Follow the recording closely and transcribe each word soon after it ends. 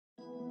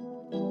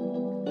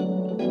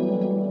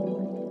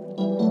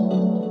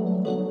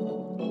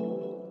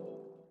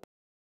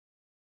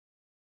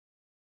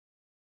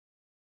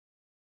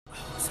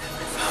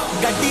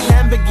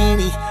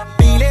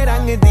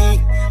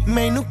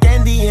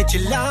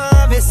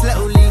ਵੇ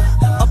slowly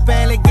ਉਹ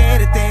ਪਹਿਲੇ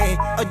ਗੇਰ ਤੇ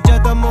ਉਹ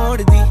ਜਦੋਂ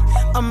ਮੋੜਦੀ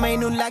ਉਹ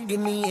ਮੈਨੂੰ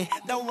ਲੱਗਨੀ ਏ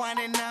the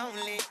one and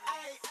only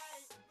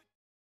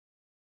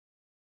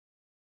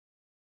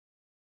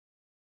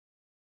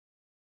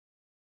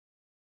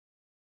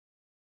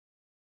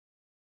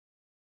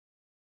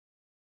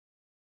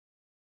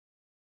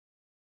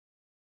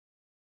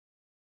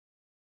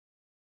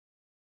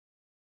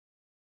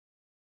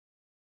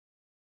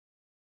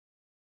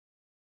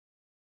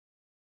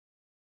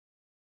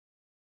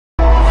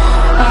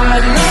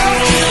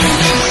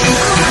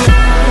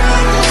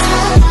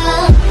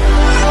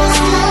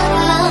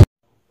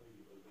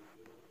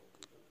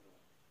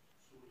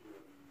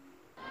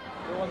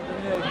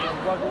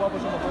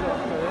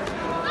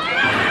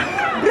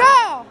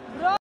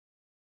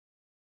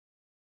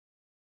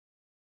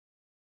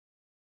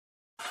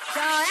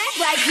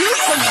Like you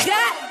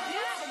forgot,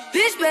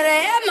 bitch better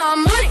have my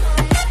money.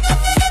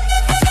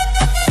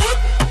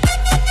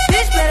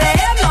 Bitch better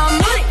have my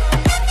money.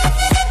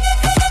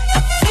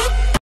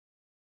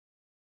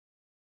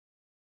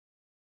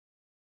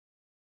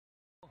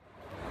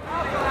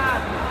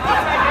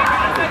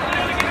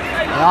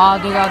 Ya,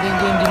 Digga, den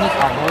geben die nicht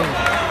ab.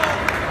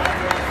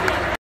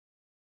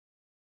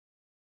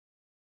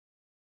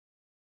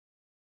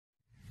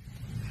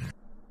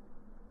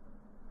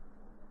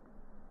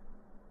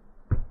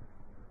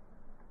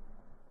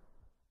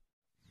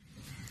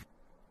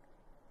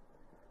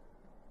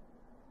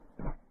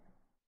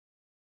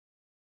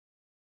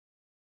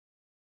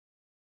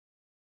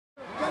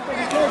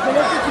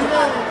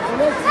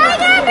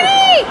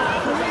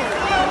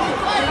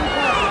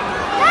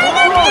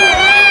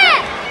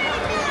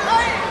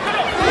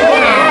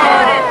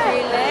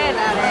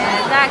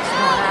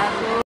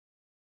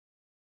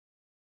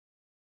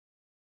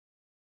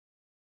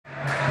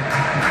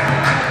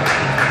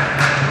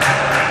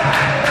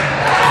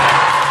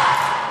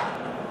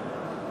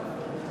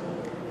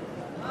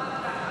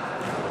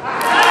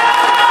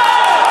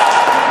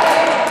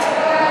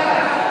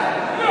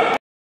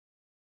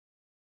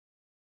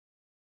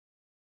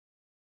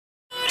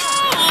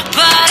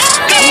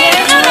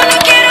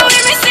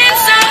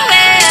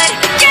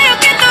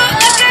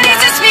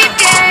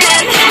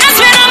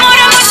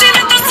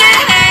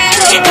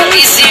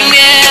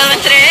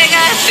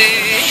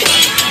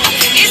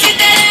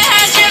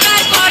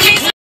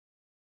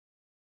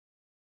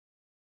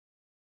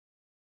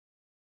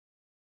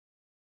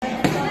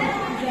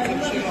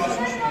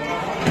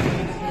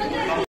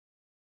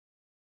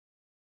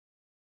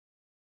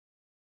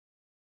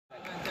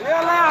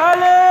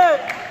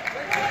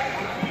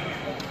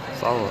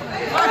 Sağ ol.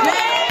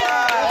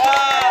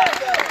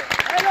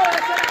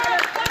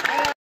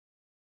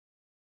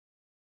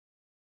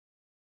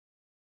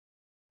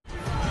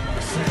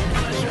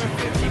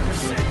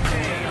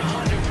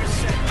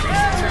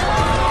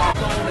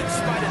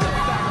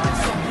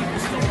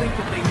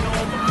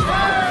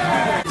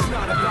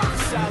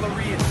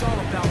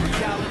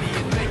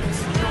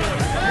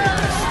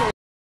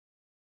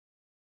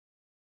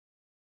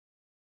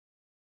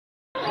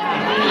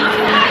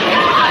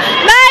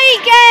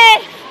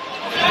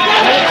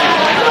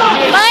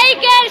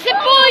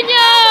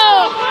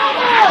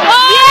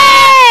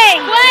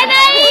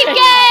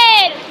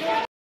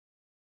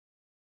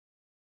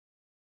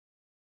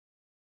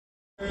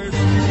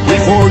 We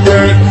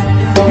forget,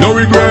 no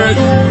regret.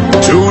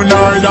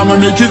 Tonight I'ma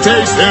make you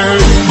taste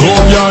it. Go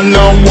y'all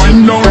long,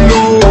 wind down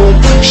low.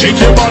 Shake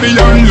your body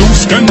and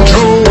lose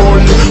control.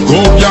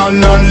 Go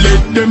y'all and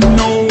let them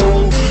know.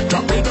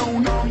 Drop it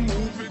down and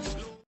move it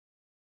slow.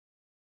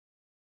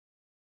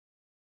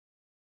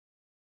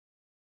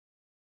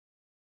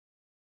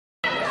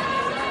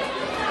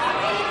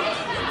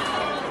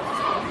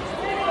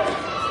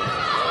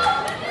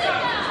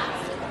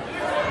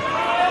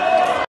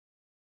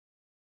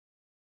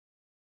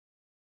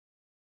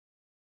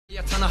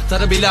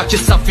 Anahtarı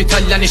bilakis saf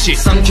İtalyan işi.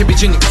 Sanki bir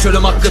cin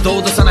çölüm hakkı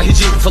doğdu sana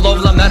hiciv.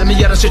 Flow'la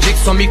mermi yarışacak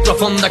son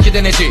mikrofondaki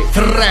deneci.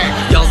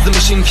 Frek yazdım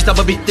işin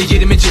kitabı bitti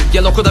 20 cilt.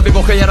 Gel oku da bir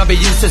boka yara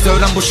beyinsiz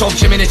öğren bu şov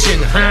kimin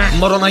için.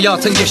 Moron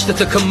hayatın geçti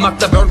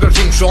tıkınmakta Burger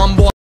King. Şu an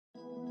bu